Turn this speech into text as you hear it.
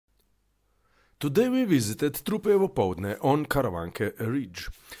Today we visited Trupejevo Poldne on Karavanke ridge.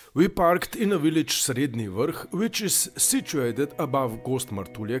 We parked in a village Srednji Vrh, which is situated above Gozd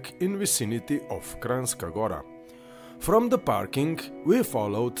Martuljek in vicinity of Kranjska Gora. From the parking, we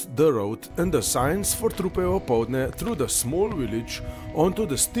followed the road and the signs for Trupejevo Poldne through the small village onto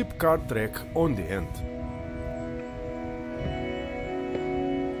the steep kart track on the end.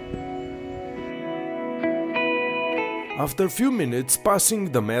 After a few minutes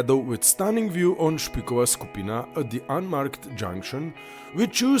passing the meadow with stunning view on Špikova Skupina at the unmarked junction, we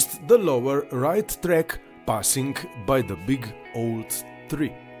chose the lower right track passing by the big old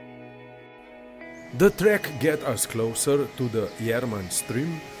tree. The track gets us closer to the Jerman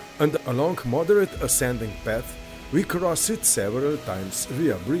stream, and along moderate ascending path we cross it several times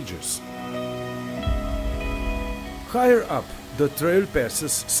via bridges. Higher up, the trail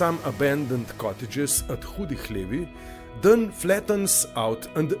passes some abandoned cottages at Hudi Hlevi, then flattens out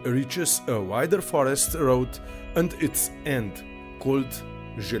and reaches a wider forest road and its end, called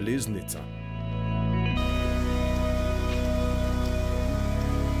Železnica.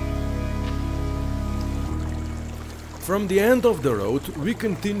 From the end of the road we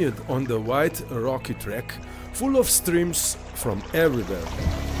continued on the wide rocky track, full of streams from everywhere.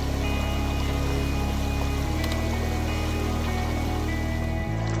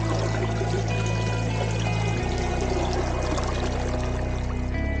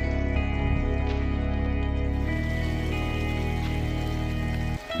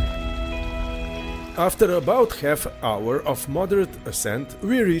 After about half hour of moderate ascent,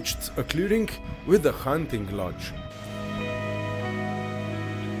 we reached a clearing with a hunting lodge.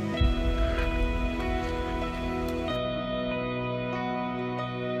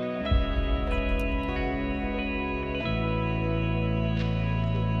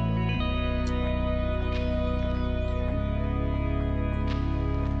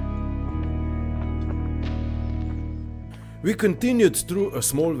 We continued through a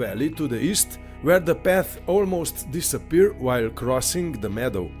small valley to the east, where the path almost disappears while crossing the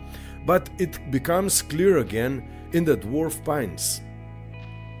meadow, but it becomes clear again in the dwarf pines.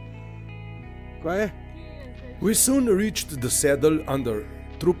 We soon reached the saddle under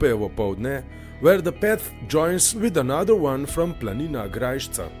Trupejevo Poldne, where the path joins with another one from Planina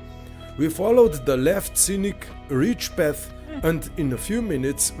Grajšca. We followed the left scenic ridge path, and in a few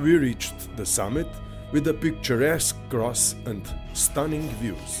minutes we reached the summit with a picturesque cross and stunning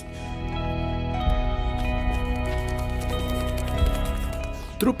views.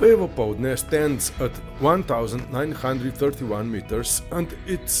 Trupejevo Poldne stands at 1931 meters and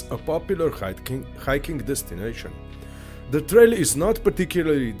it's a popular hiking destination. The trail is not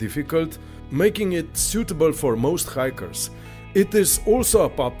particularly difficult, making it suitable for most hikers. It is also a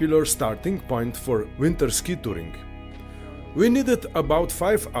popular starting point for winter ski touring. We needed about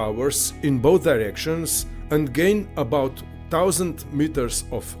 5 hours in both directions and gained about 1000 meters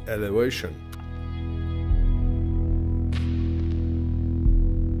of elevation.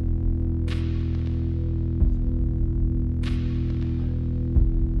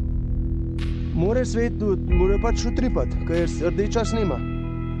 Mora svet tudi, mora pač utripati, ker rdeča snima.